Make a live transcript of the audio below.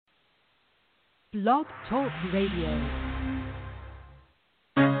Blog Talk Radio.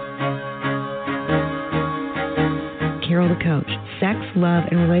 Carol the Coach. Sex, love,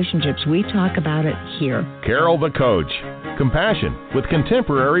 and relationships. We talk about it here. Carol the Coach. Compassion with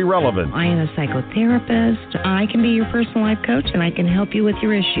contemporary relevance. I am a psychotherapist. I can be your personal life coach, and I can help you with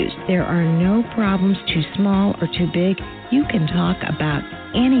your issues. There are no problems too small or too big. You can talk about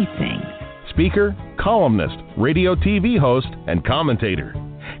anything. Speaker, columnist, radio TV host, and commentator.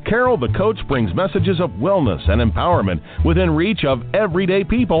 Carol the Coach brings messages of wellness and empowerment within reach of everyday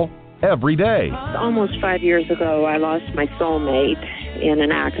people every day. Almost 5 years ago, I lost my soulmate in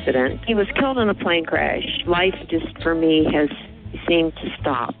an accident. He was killed in a plane crash. Life just, for me, has seemed to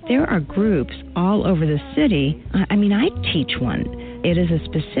stop. There are groups all over the city. I teach one. It is a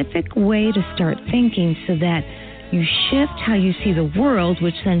specific way to start thinking so that you shift how you see the world,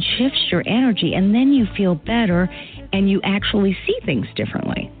 which then shifts your energy, and then you feel better and you actually see things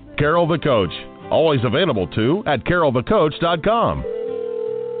differently. Carol the Coach. Always available, too, at carolthecoach.com.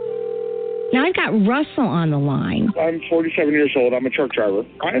 Now, I've got Russell on the line. I'm 47 years old. I'm a truck driver.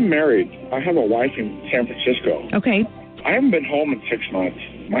 I'm married. I have a wife in San Francisco. Okay. I haven't been home in 6 months.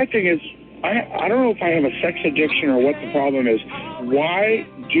 My thing is, I don't know if I have a sex addiction or what the problem is. Why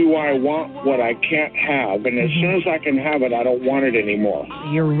do I want what I can't have? And as soon as I can have it, I don't want it anymore.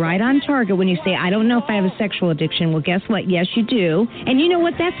 You're right on target when you say, I don't know if I have a sexual addiction. Well, guess what? Yes, you do. And you know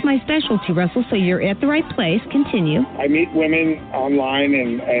what? That's my specialty, Russell, so you're at the right place. Continue. I meet women online,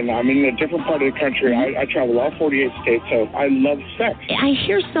 and I'm in a different part of the country. I travel all 48 states, so I love sex. I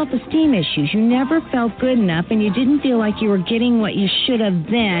hear self-esteem issues. You never felt good enough, and you didn't feel like you were getting what you should have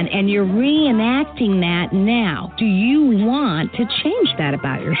then, and you're reenacting that now. Do you want to change that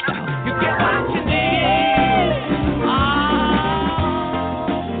about yourself?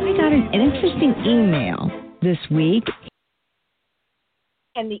 I got an interesting email this week.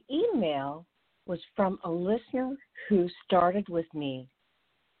 And the email was from a listener who started with me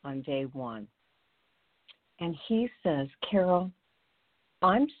on day one. And he says, Carol,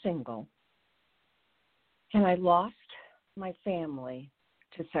 I'm single, and I lost my family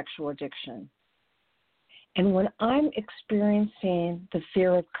to sexual addiction. And when I'm experiencing the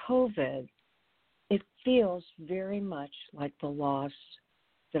fear of COVID, it feels very much like the loss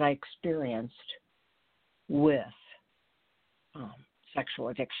that I experienced with sexual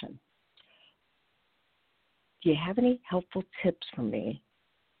addiction. Do you have any helpful tips for me?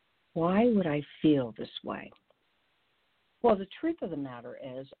 Why would I feel this way? Well, the truth of the matter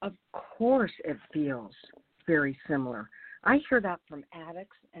is, of course it feels very similar. I hear that from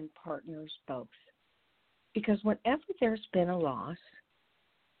addicts and partners both. Because whenever there's been a loss,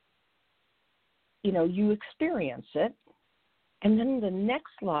 you experience it, and then the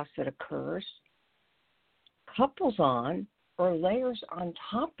next loss that occurs couples on or layers on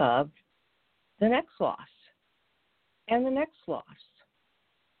top of the next loss, and the next loss,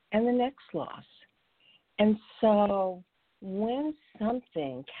 and the next loss. And so when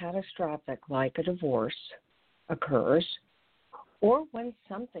something catastrophic like a divorce occurs, or when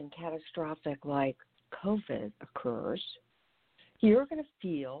something catastrophic like COVID occurs, you're going to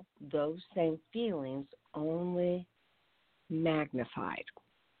feel those same feelings, only magnified.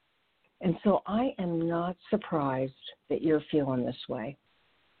 And so I am not surprised that you're feeling this way.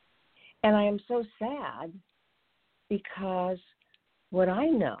 And I am so sad because what I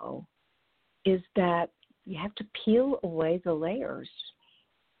know is that you have to peel away the layers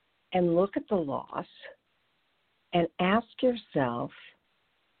and look at the loss and ask yourself,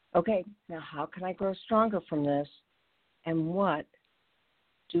 okay, now how can I grow stronger from this, and what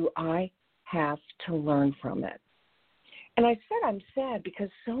do I have to learn from it? And I said I'm sad because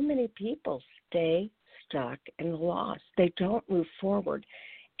so many people stay stuck in the loss. They don't move forward.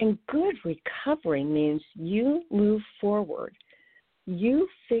 And good recovery means you move forward. You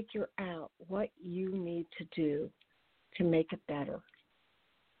figure out what you need to do to make it better.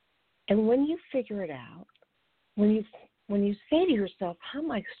 And when you figure it out, when you say to yourself, how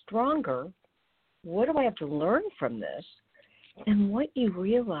am I stronger? What do I have to learn from this? And what you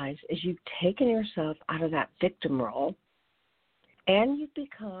realize is you've taken yourself out of that victim role, and you've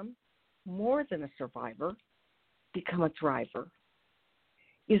become more than a survivor, become a thriver.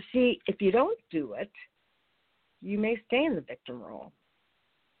 You see, if you don't do it, you may stay in the victim role.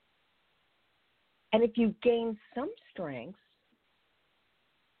 And if you gain some strength,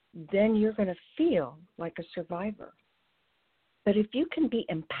 then you're going to feel like a survivor. But if you can be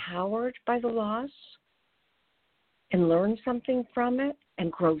empowered by the loss and learn something from it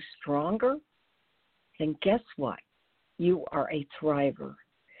and grow stronger, then guess what? You are a thriver.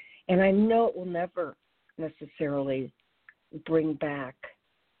 And I know it will never necessarily bring back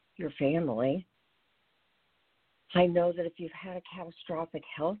your family, I know that if you've had a catastrophic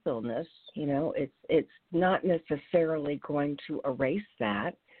health illness, it's not necessarily going to erase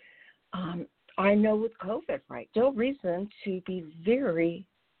that. I know with COVID, right, still reason to be very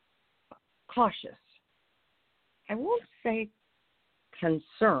cautious. I won't say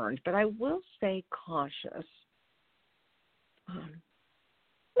concerned, but I will say cautious.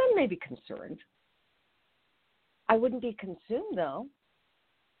 Maybe concerned. I wouldn't be consumed, though.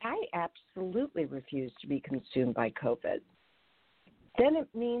 I absolutely refuse to be consumed by COVID. Then it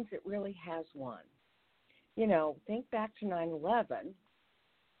means it really has won. Think back to 9/11.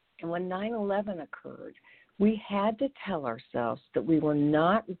 And when 9/11 occurred, we had to tell ourselves that we were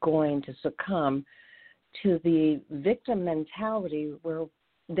not going to succumb to the victim mentality where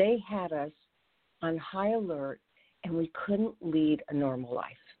they had us on high alert and we couldn't lead a normal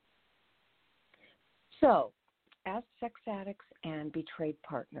life. So, as sex addicts and betrayed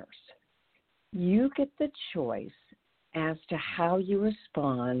partners, you get the choice as to how you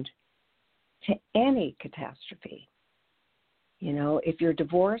respond to any catastrophe. If you're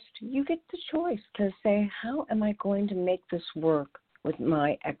divorced, you get the choice to say, how am I going to make this work with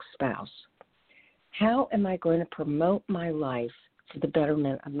my ex-spouse? How am I going to promote my life for the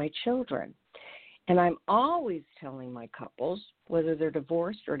betterment of my children? And I'm always telling my couples, whether they're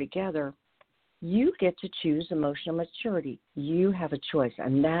divorced or together, you get to choose emotional maturity. You have a choice,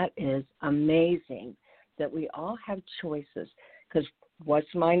 and that is amazing that we all have choices. Because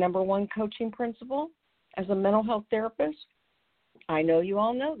what's my number one coaching principle as a mental health therapist? I know you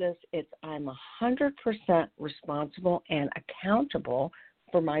all know this. I'm 100% responsible and accountable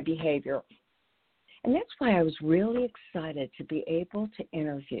for my behavior. And that's why I was really excited to be able to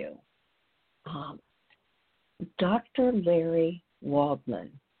interview Dr. Larry Walman.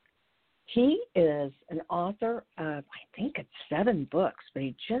 He is an author of, I think it's 7 books, but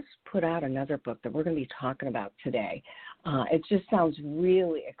he just put out another book that we're going to be talking about today. It just sounds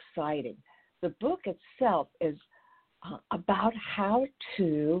really exciting. The book itself is about how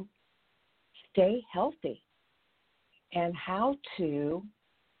to stay healthy and how to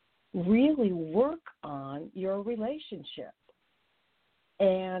really work on your relationship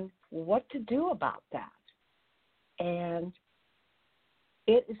and what to do about that. And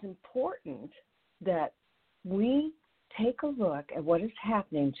it is important that we take a look at what is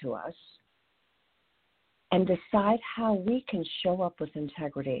happening to us and decide how we can show up with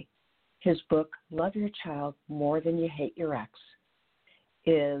integrity. His book, Love Your Child More Than You Hate Your Ex,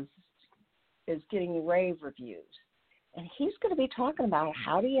 is getting rave reviews. And he's going to be talking about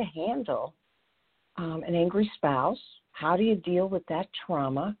how do you handle an angry spouse, how do you deal with that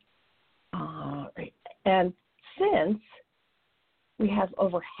trauma. And since we have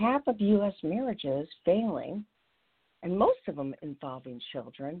over half of U.S. marriages failing, and most of them involving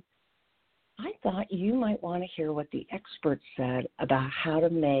children, I thought you might want to hear what the experts said about how to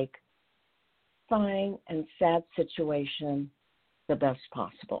make trying and sad situation the best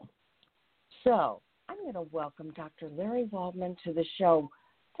possible. So I'm going to welcome Dr. Larry Walman to the show.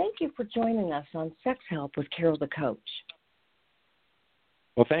 Thank you for joining us on Sex Help with Carol the Coach.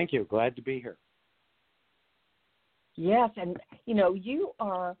 Well, thank you. Glad to be here. Yes, and you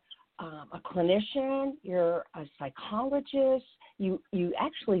are a clinician, you're a psychologist, you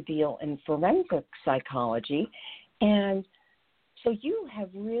actually deal in forensic psychology, and so you have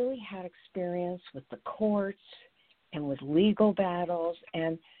really had experience with the courts and with legal battles,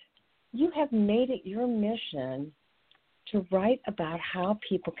 and you have made it your mission to write about how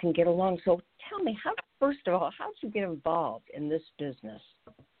people can get along. So tell me, first of all, how did you get involved in this business?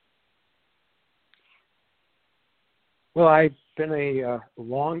 Well, I've been a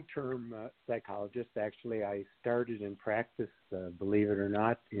long-term psychologist. Actually, I started in practice, believe it or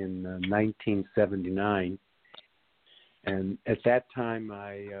not, in 1979. And at that time,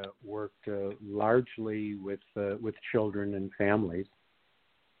 I worked largely with children and families.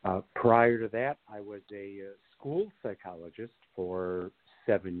 Prior to that, I was a school psychologist for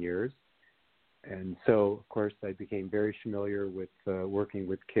 7 years. And so, of course, I became very familiar with working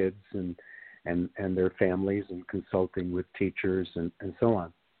with kids and their families and consulting with teachers and so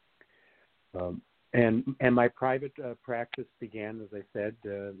on. And my private practice began, as I said,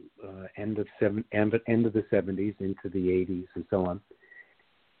 end of the 70s into the 80s and so on.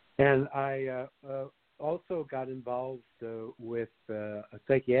 And I also got involved with a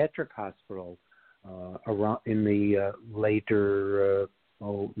psychiatric hospital around in the later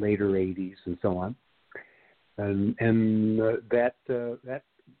 80s and so on. And that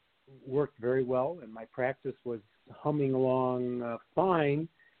worked very well, and my practice was humming along fine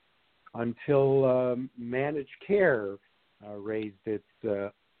until managed care raised its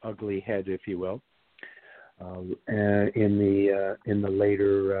ugly head, if you will. in the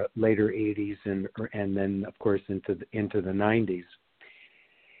later 80s and then of course into the 90s,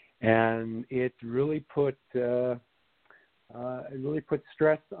 and it really put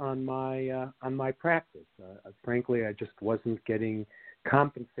stress on my practice. Frankly, I just wasn't getting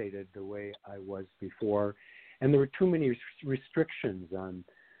compensated the way I was before, and there were too many restrictions on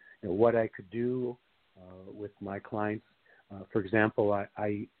what I could do with my clients. For example,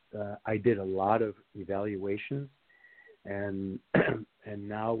 I did a lot of evaluations, and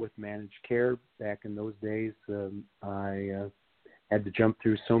now with managed care, back in those days, I had to jump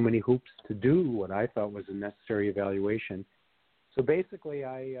through so many hoops to do what I thought was a necessary evaluation. So basically,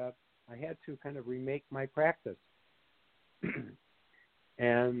 I had to kind of remake my practice.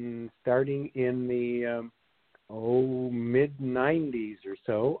 And starting in the mid-90s or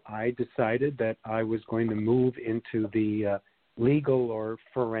so, I decided that I was going to move into the legal or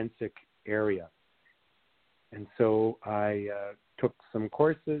forensic area. And so I took some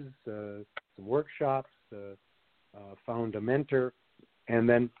courses, some workshops, found a mentor, and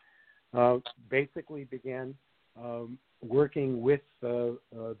then basically began working with the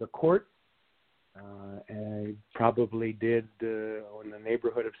court. I probably did in the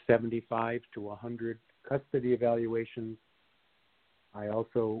neighborhood of 75 to 100 custody evaluations. I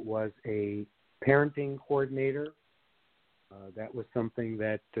also was a parenting coordinator. That was something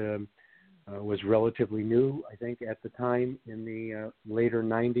that was relatively new, I think, at the time in the later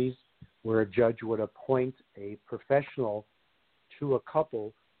 90s, where a judge would appoint a professional to a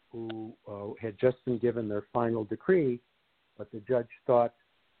couple who had just been given their final decree, but the judge thought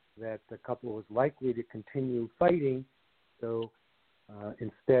that the couple was likely to continue fighting. So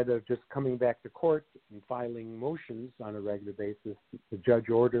instead of just coming back to court and filing motions on a regular basis, the judge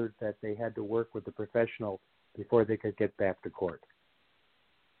ordered that they had to work with the professional before they could get back to court.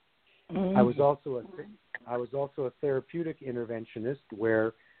 Mm-hmm. I was also a therapeutic interventionist,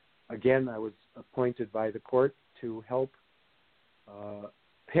 where, again, I was appointed by the court to help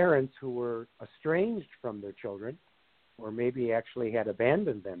parents who were estranged from their children, or maybe actually had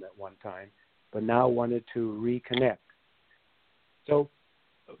abandoned them at one time, but now wanted to reconnect. So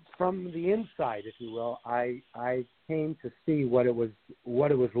from the inside, if you will, I came to see what it was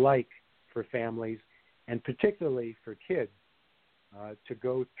like for families, and particularly for kids, to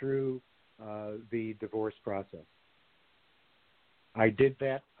go through the divorce process. I did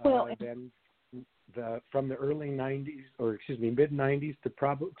that then from the early 90s, or mid 90s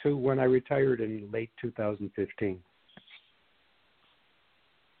to when I retired in late 2015.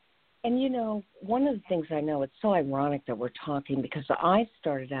 And one of the things I know, it's so ironic that we're talking, because I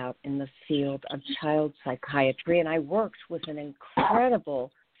started out in the field of child psychiatry, and I worked with an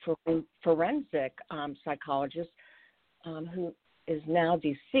incredible forensic psychologist who is now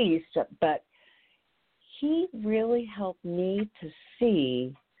deceased, but he really helped me to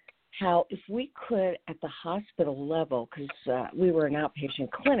see how, if we could at the hospital level, because we were an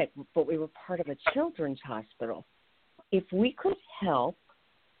outpatient clinic, but we were part of a children's hospital, if we could help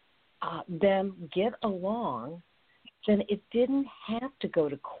them get along, then it didn't have to go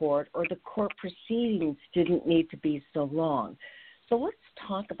to court, or the court proceedings didn't need to be so long. So let's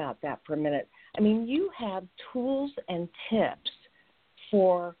talk about that for a minute. I mean, you have tools and tips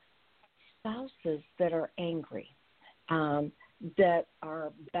for spouses that are angry, that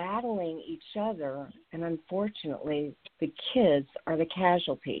are battling each other, and unfortunately, the kids are the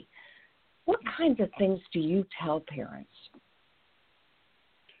casualty. What kinds of things do you tell parents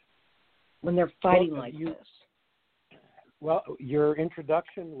when they're fighting this? Well, your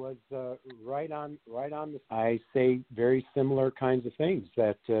introduction was right on. I say very similar kinds of things,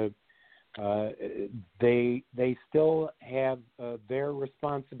 that they still have their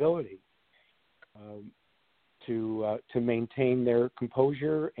responsibility to maintain their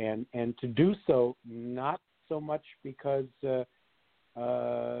composure, and to do so not so much because they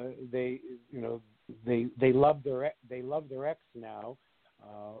love their ex now,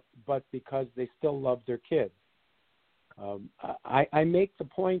 but because they still love their kids. I make the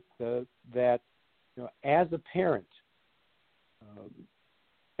point that as a parent,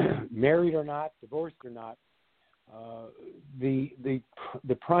 married or not, divorced or not, the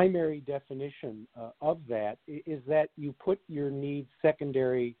primary definition of that is that you put your needs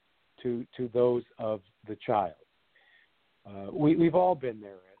secondary to those of the child. We've all been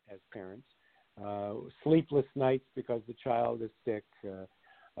there as parents. Sleepless nights because the child is sick,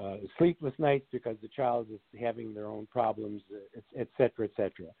 sleepless nights because the child is having their own problems, et cetera, et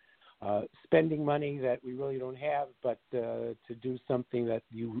cetera. Spending money that we really don't have, but to do something that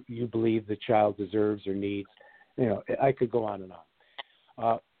you believe the child deserves or needs. I could go on and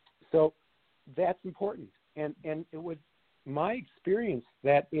on. So that's important. And it was my experience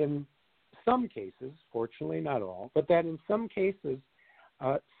that in some cases, fortunately not all, but that in some cases,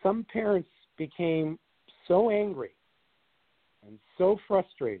 some parents became so angry and so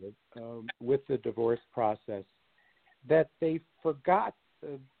frustrated with the divorce process that they forgot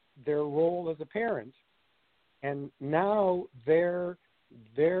their role as a parent, and now their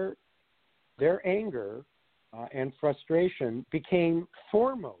anger and frustration became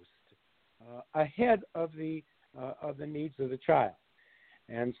foremost ahead of the needs of the child.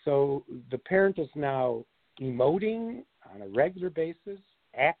 And so the parent is now emoting on a regular basis,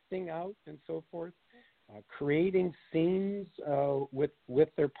 acting out and so forth, creating scenes with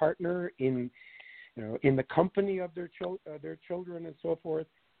their partner in the company of their children and so forth,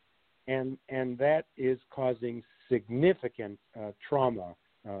 and that is causing significant trauma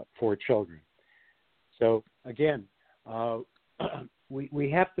for children. So again, we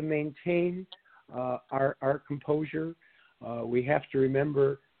have to maintain our composure. We have to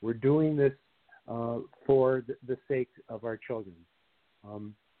remember we're doing this for the sake of our children.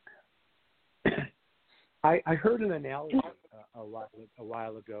 I heard an analogy a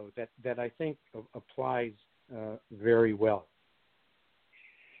while ago that I think applies very well.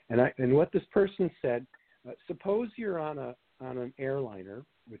 And what this person said, suppose you're on an airliner,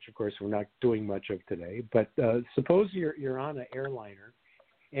 which of course we're not doing much of today, but suppose you're on an airliner,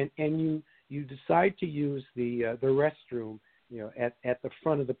 and you decide to use the restroom, at the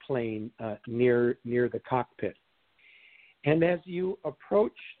front of the plane near the cockpit. And as you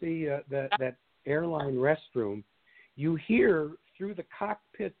approach that airline restroom, you hear through the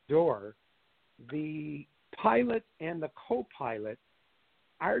cockpit door the pilot and the co-pilot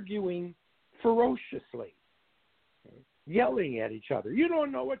arguing ferociously, yelling at each other. You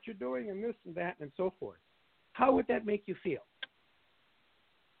don't know what you're doing, and this and that and so forth. How would that make you feel?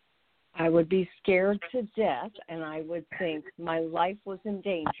 I would be scared to death, and I would think my life was in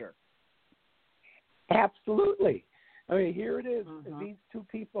danger. Absolutely. I mean, here it is. These two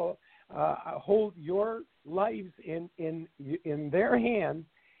people hold your lives in their hands,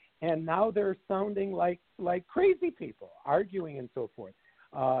 and now they're sounding like crazy people, arguing and so forth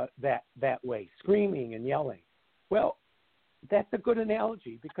that way, screaming and yelling. Well, that's a good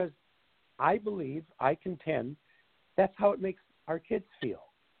analogy, because I contend, that's how it makes our kids feel.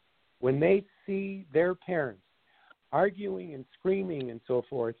 When they see their parents arguing and screaming and so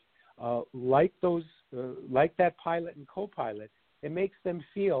forth, like that pilot and co-pilot, it makes them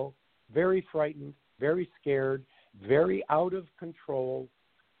feel very frightened, very scared, very out of control,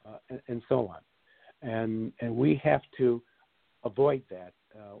 and so on. And we have to avoid that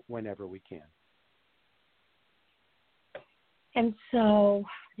whenever we can. And so,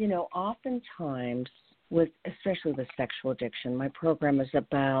 oftentimes, especially with sexual addiction, my program is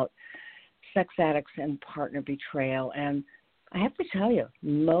about sex addicts and partner betrayal. And I have to tell you,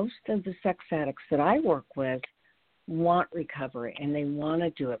 most of the sex addicts that I work with want recovery, and they want to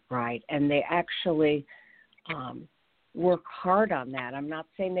do it right, and they actually work hard on that. I'm not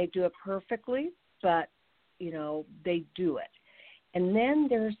saying they do it perfectly, but, they do it. And then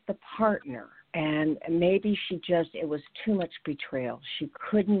there's the partner, and maybe it was too much betrayal. She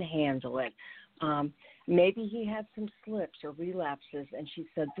couldn't handle it. Maybe he had some slips or relapses, and she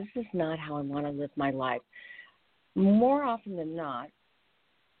said, this is not how I want to live my life. More often than not,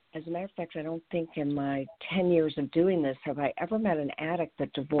 as a matter of fact, I don't think in my 10 years of doing this have I ever met an addict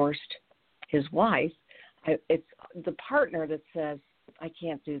that divorced his wife. It's the partner that says, I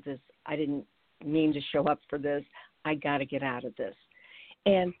can't do this. I didn't mean to show up for this. I got to get out of this.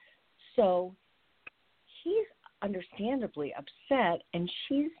 And so he's understandably upset, and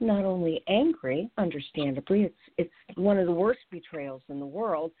she's not only angry, understandably, it's one of the worst betrayals in the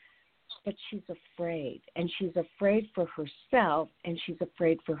world, but she's afraid, and she's afraid for herself, and she's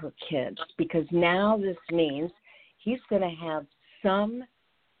afraid for her kids, because now this means he's going to have some,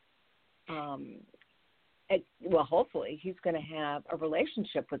 hopefully he's going to have a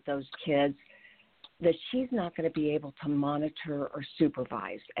relationship with those kids that she's not going to be able to monitor or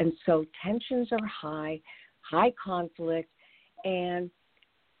supervise. And so tensions are high conflict, and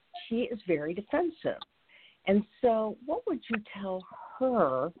she is very defensive. And so what would you tell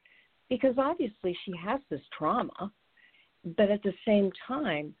her? Because obviously she has this trauma, but at the same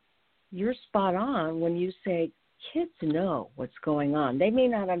time, you're spot on when you say kids know what's going on. They may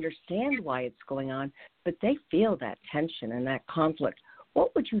not understand why it's going on, but they feel that tension and that conflict.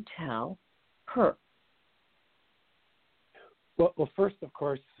 What would you tell her? Well, first, of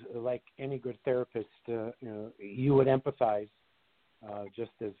course, like any good therapist, you would empathize,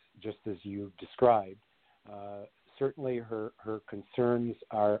 just as you described. Certainly, her concerns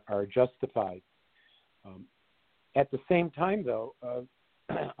are justified. At the same time, though,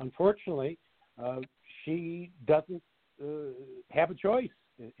 unfortunately, she doesn't have a choice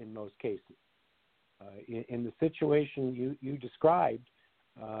in most cases. In the situation you described,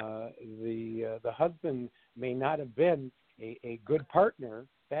 the husband may not have been a good partner.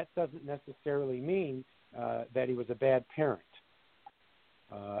 That doesn't necessarily mean that he was a bad parent,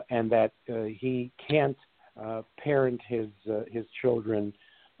 and that he can't parent his children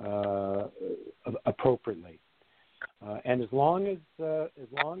appropriately. And as long as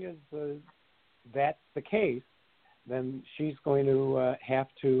that's the case, then she's going to have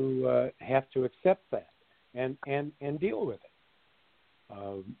to accept that and deal with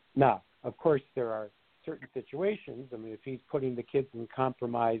it. Now, of course, there are certain situations. I mean, if he's putting the kids in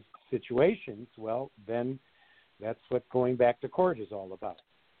compromised situations, well, then that's what going back to court is all about.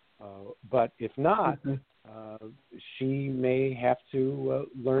 But if not, she may have to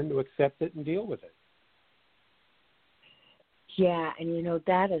learn to accept it and deal with it. Yeah, and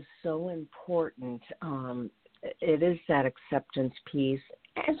that is so important. It is that acceptance piece,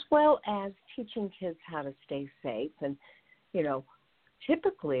 as well as teaching kids how to stay safe. And,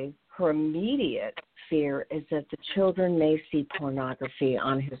 typically her immediate fear is that the children may see pornography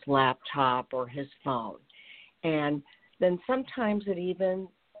on his laptop or his phone. And then sometimes it even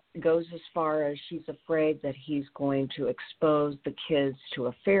goes as far as she's afraid that he's going to expose the kids to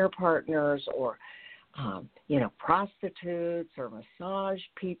affair partners or prostitutes or massage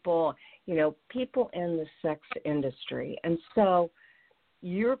people, people in the sex industry. And so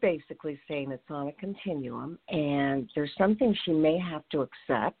you're basically saying it's on a continuum, and there's some things she may have to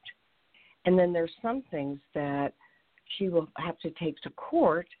accept, and then there's some things that she will have to take to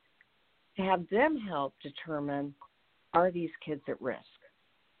court to have them help determine, are these kids at risk?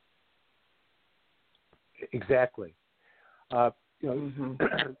 Exactly.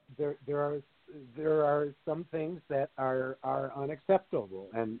 There are some things that are unacceptable,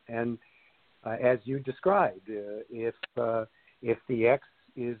 and as you described, if the ex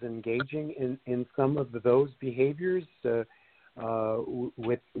is engaging in some of those behaviors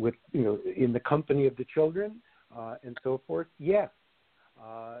with in the company of the children and so forth, yes,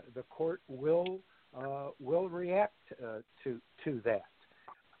 the court will react to that.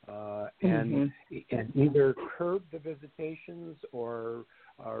 And either curb the visitations or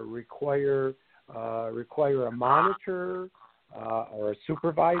require a monitor or a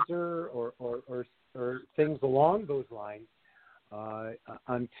supervisor or things along those lines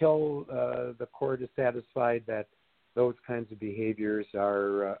until the court is satisfied that those kinds of behaviors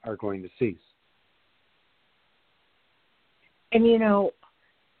are going to cease. And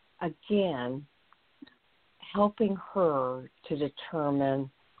again, helping her to determine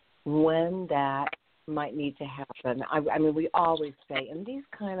when that might need to happen. I mean, we always say in these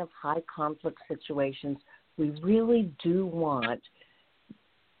kind of high conflict situations, we really do want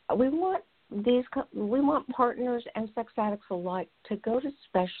partners and sex addicts alike to go to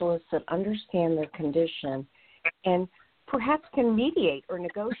specialists that understand their condition and perhaps can mediate or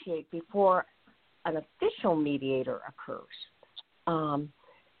negotiate before an official mediator occurs.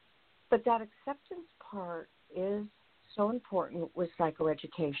 But that acceptance part is so important with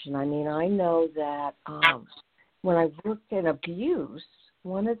psychoeducation. I mean, I know that when I worked in abuse,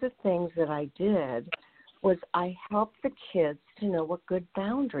 one of the things that I did was I helped the kids to know what good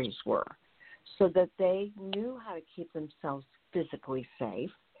boundaries were so that they knew how to keep themselves physically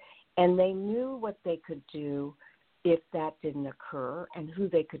safe, and they knew what they could do if that didn't occur and who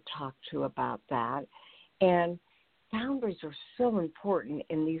they could talk to about that. And boundaries are so important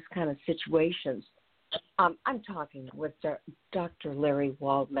in these kind of situations. I'm talking with Dr. Larry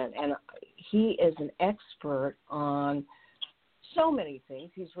Walman, and he is an expert on so many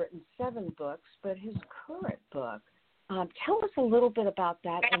things. He's written 7 books, but his current book, tell us a little bit about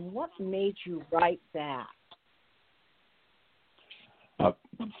that and what made you write that.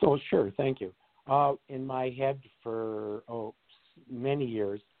 So sure, thank you. In my head for many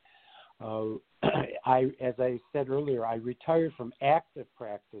years, as I said earlier, I retired from active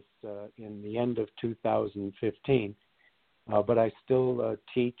practice in the end of 2015, but I still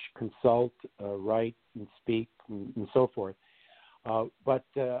teach, consult, write, and speak, and so forth. But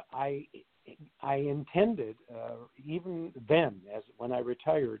I intended, even then, when I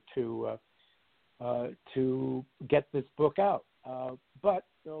retired, to get this book out. But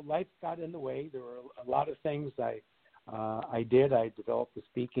life got in the way. There were a lot of things I did. I developed a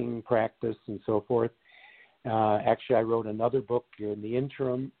speaking practice and so forth. Actually, I wrote another book in the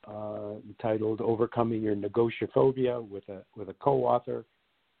interim entitled "Overcoming Your Negotiophobia" with a co-author.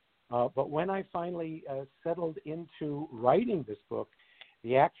 But when I finally settled into writing this book,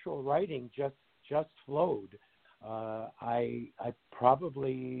 the actual writing just just flowed. I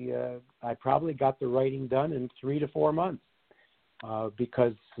probably got the writing done in 3 to 4 months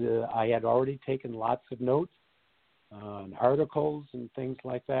because I had already taken lots of notes on articles and things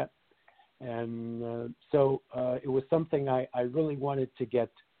like that, and so it was something I really wanted to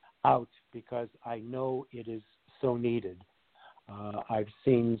get out because I know it is so needed. I've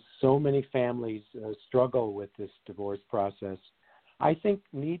seen so many families struggle with this divorce process, I think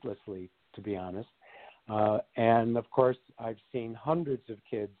needlessly, to be honest. And, of course, I've seen hundreds of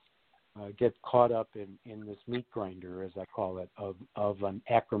kids get caught up in this meat grinder, as I call it, of an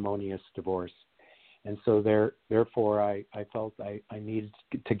acrimonious divorce. And so therefore I felt I needed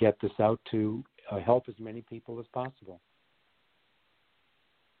to get this out to help as many people as possible.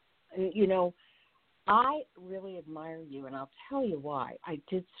 You know, I really admire you, and I'll tell you why. I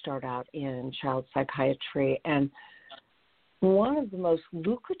did start out in child psychiatry, and one of the most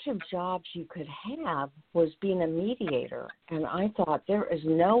lucrative jobs you could have was being a mediator. And I thought, there is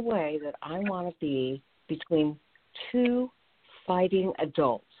no way that I want to be between two fighting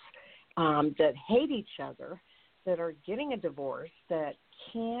adults that hate each other, that are getting a divorce, that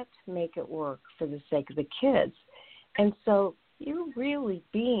can't make it work for the sake of the kids. And so you're really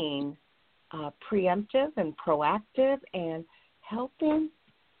being preemptive and proactive and helping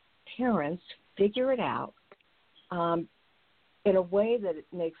parents figure it out in a way that it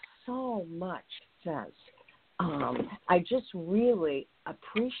makes so much sense. I just really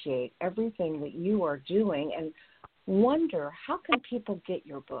appreciate everything that you are doing and wonder, how can people get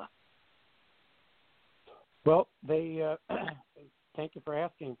your book? Well, they thank you for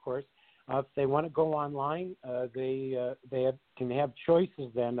asking, of course. If they want to go online, they can have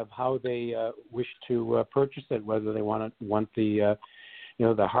choices then of how they wish to purchase it, whether they want the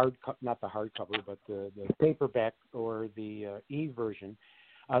the not the hardcover, but the paperback or the e-version.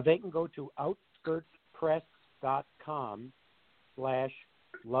 They can go to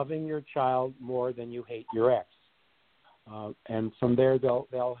outskirtspress.com/lovingyourchildmorethanyohateyourEx. And from there,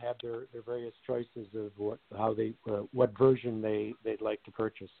 they'll have their various choices of what version they'd like to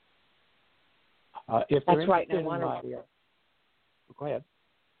purchase. If that's right. And go ahead.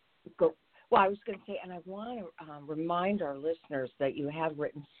 Go. Well, I was going to say, and I want to remind our listeners that you have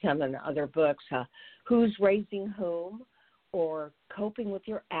written some in other books, Who's Raising Whom, or Coping with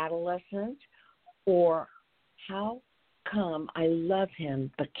Your Adolescent, or How Come I Love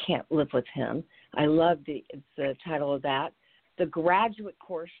Him But Can't Live With Him. I love the title of that. The Graduate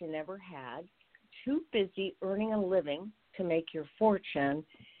Course You Never Had, Too Busy Earning a Living to Make Your Fortune,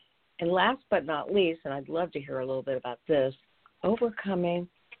 and last but not least, and I'd love to hear a little bit about this, Overcoming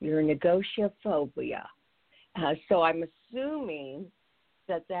Your Negotiaphobia. So I'm assuming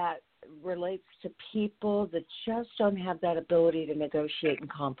that relates to people that just don't have that ability to negotiate and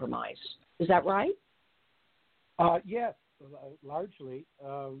compromise. Is that right? Yes, largely.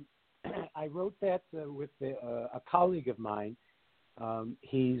 I wrote that with a colleague of mine.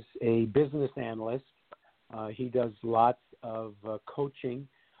 He's a business analyst. He does lots of coaching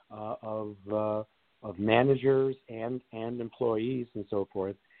of managers and employees and so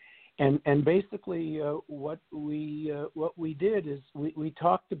forth. And basically what we did is we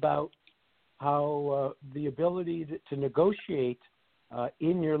talked about how the ability to negotiate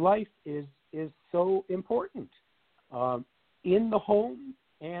in your life is so important in the home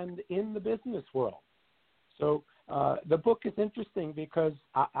and in the business world. So the book is interesting because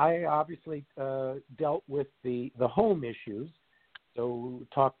I obviously dealt with the home issues. So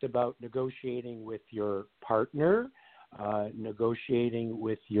talked about negotiating with your partner, negotiating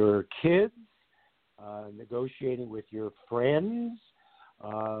with your kids, negotiating with your friends,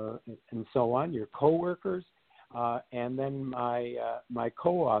 and so on, your coworkers. And then my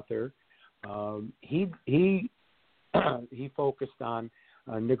co-author, he focused on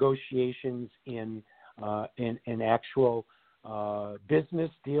negotiations in actual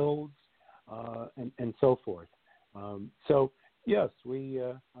business deals and so forth. So yes,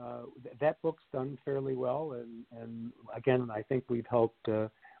 that book's done fairly well, and again, I think we've helped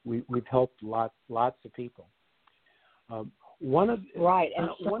lots of people. Go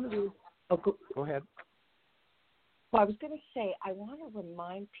ahead. Well, I was going to say, I want to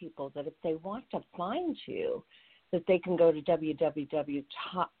remind people that if they want to find you, that they can go to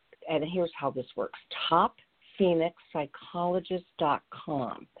and here's how this works,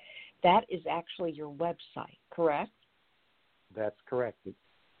 topphoenixpsychologist.com. That is actually your website, correct? That's correct.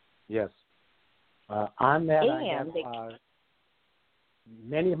 Yes. On that, I have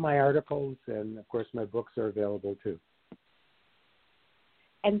many of my articles, and, of course, my books are available, too.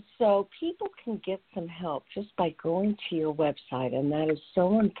 And so people can get some help just by going to your website, and that is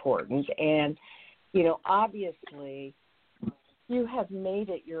so important. And, obviously, you have made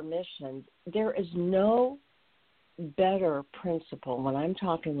it your mission. There is no better principle when I'm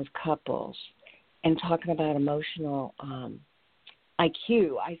talking with couples and talking about emotional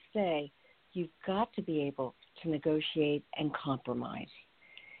IQ. I say you've got to be able to negotiate and compromise.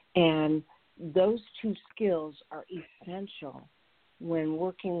 And those two skills are essential when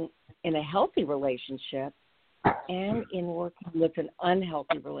working in a healthy relationship and in working with an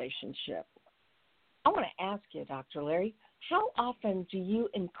unhealthy relationship. I want to ask you, Dr. Larry, how often do you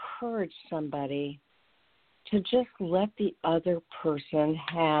encourage somebody to just let the other person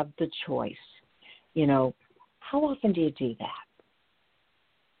have the choice? How often do you do that?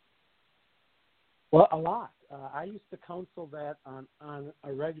 Well, a lot. I used to counsel that on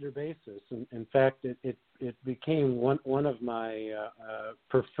a regular basis. In fact, it became one of my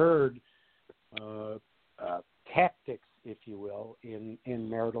preferred tactics, if you will, in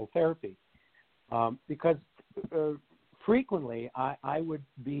marital therapy, because frequently I would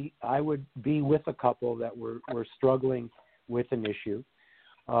be with a couple that were struggling with an issue.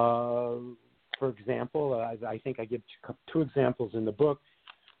 For example, I think I give two examples in the book.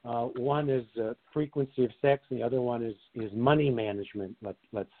 One is frequency of sex, and the other one is money management.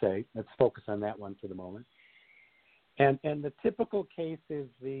 Let's say. Let's focus on that one for the moment. And the typical case is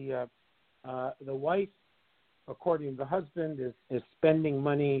the wife, according to the husband, is spending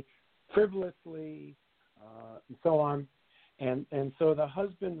money frivolously, and so on. And so the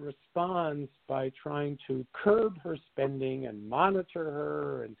husband responds by trying to curb her spending and monitor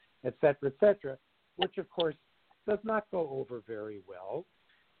her, and et cetera, which of course does not go over very well.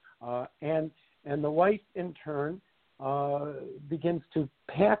 And the wife, in turn, begins to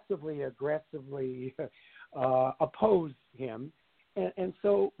passively, aggressively oppose him, and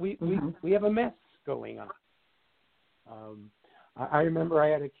so we have a mess going on. I remember I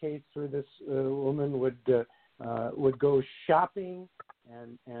had a case where this woman would go shopping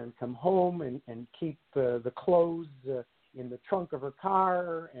and come home and keep the clothes in the trunk of her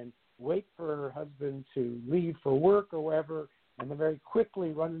car and wait for her husband to leave for work or wherever, and then very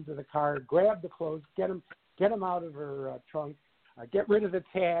quickly run into the car, grab the clothes, get them out of her trunk, get rid of the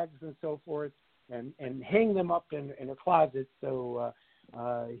tags and so forth, and hang them up in her closet so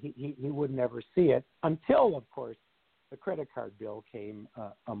he would never see it until, of course, the credit card bill came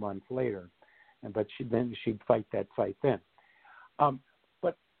a month later. But she'd fight that fight then.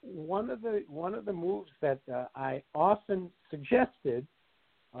 But one of the moves that I often suggested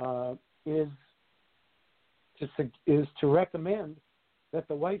is to recommend that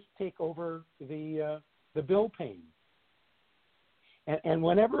the wife take over the bill paying. And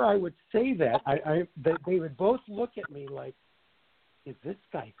whenever I would say that, they would both look at me like, "Is this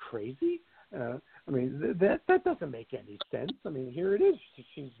guy crazy?" That doesn't make any sense. Here it is.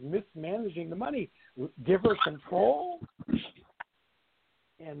 She's mismanaging the money. Give her control.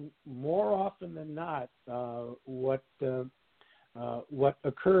 And more often than not, what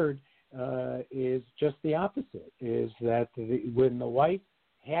occurred is just the opposite, is that when the wife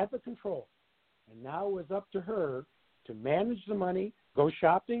had the control, and now it was up to her to manage the money, go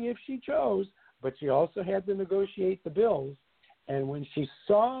shopping if she chose, but she also had to negotiate the bills. And when she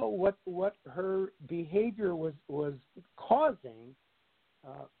saw what her behavior was causing,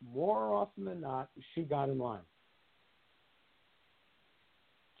 more often than not, she got in line.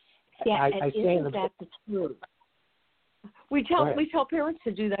 Yeah, isn't that the truth? We tell parents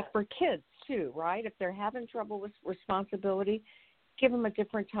to do that for kids too, right? If they're having trouble with responsibility, give them a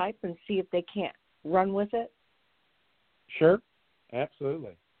different type and see if they can't run with it. Sure,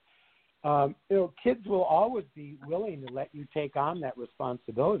 absolutely. Kids will always be willing to let you take on that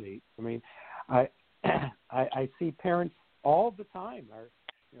responsibility. I see parents all the time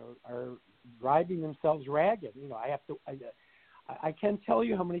are driving themselves ragged. I can't tell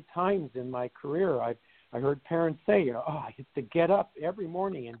you how many times in my career I heard parents say, I have to get up every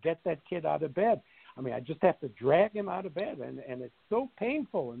morning and get that kid out of bed. I just have to drag him out of bed, and it's so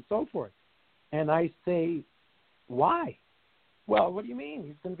painful and so forth. And I say, why? Well, what do you mean?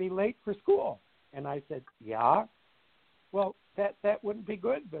 He's going to be late for school. And I said, yeah. Well, that wouldn't be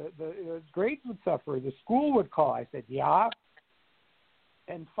good. The grades would suffer. The school would call. I said, yeah.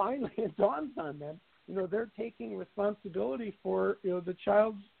 And finally, it dawns on them, they're taking responsibility for, the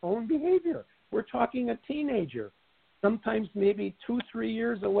child's own behavior. We're talking a teenager, sometimes maybe 2-3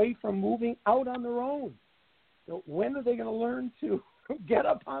 years away from moving out on their own. When are they going to learn to get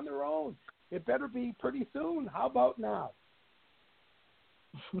up on their own? It better be pretty soon. How about now?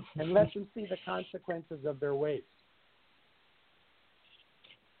 And let them see the consequences of their ways.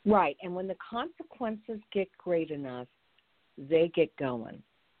 Right, and when the consequences get great enough, they get going.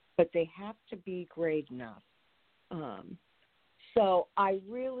 But they have to be great enough. So I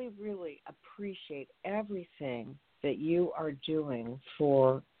really, really appreciate everything that you are doing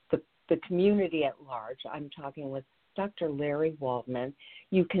for the community at large. I'm talking with Dr. Larry Walman.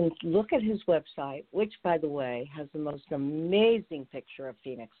 You can look at his website, which, by the way, has the most amazing picture of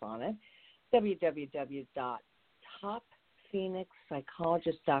Phoenix on it,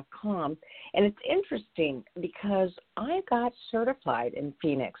 www.topphoenixpsychologist.com. And it's interesting because I got certified in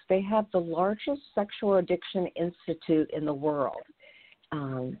Phoenix. They have the largest sexual addiction institute in the world.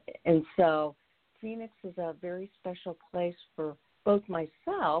 And so Phoenix is a very special place for both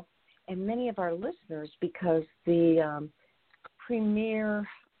myself and many of our listeners because the premier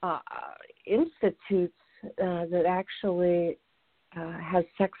institutes that actually has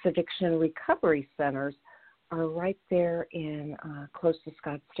sex addiction recovery centers are right there in close to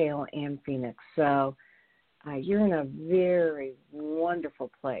Scottsdale and Phoenix. So you're in a very wonderful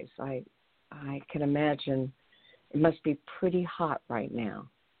place. I can imagine it must be pretty hot right now.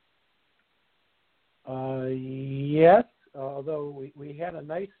 Yes, although we had a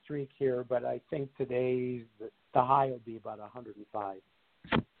nice streak here, but I think today the high will be about 105.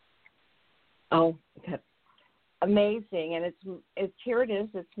 Oh, that's amazing. And it's here it is.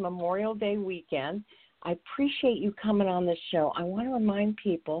 It's Memorial Day weekend. I appreciate you coming on the show. I want to remind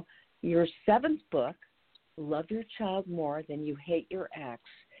people your 7th book, Love Your Child More Than You Hate Your Ex,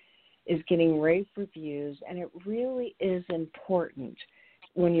 is getting rave reviews, and it really is important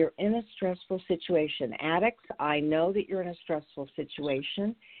when you're in a stressful situation. Addicts, I know that you're in a stressful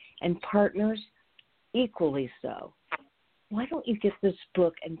situation, and partners, equally so. Why don't you get this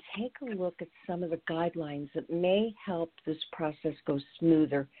book and take a look at some of the guidelines that may help this process go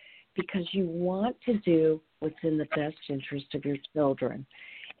smoother, because you want to do what's in the best interest of your children.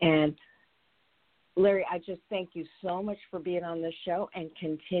 And Larry, I just thank you so much for being on this show and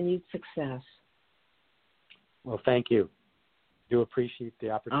continued success. Well, thank you. Do appreciate the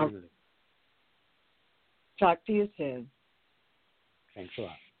opportunity. Talk to you soon. Thanks a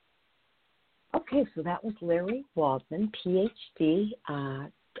lot. Okay, so that was Larry Walman, Ph.D.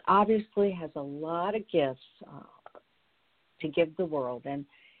 Obviously has a lot of gifts to give the world. And,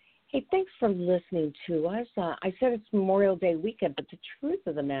 hey, thanks for listening to us. I said it's Memorial Day weekend, but the truth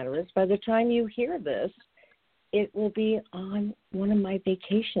of the matter is by the time you hear this, it will be on one of my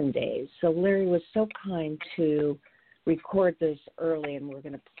vacation days. So Larry was so kind to record this early, and we're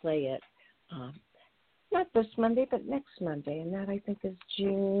going to play it not this Monday, but next Monday, and that I think is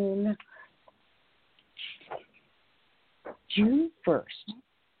June 1st,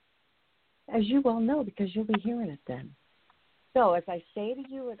 as you well know, because you'll be hearing it then. So as I say to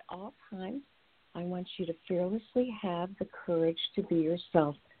you at all times, I want you to fearlessly have the courage to be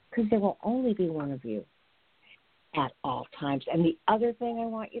yourself, because there will only be one of you at all times. And the other thing I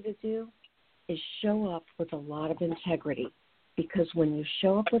want you to do is show up with a lot of integrity, because when you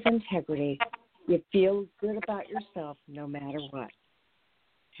show up with integrity, you feel good about yourself no matter what.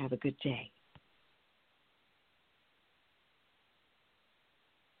 Have a good day.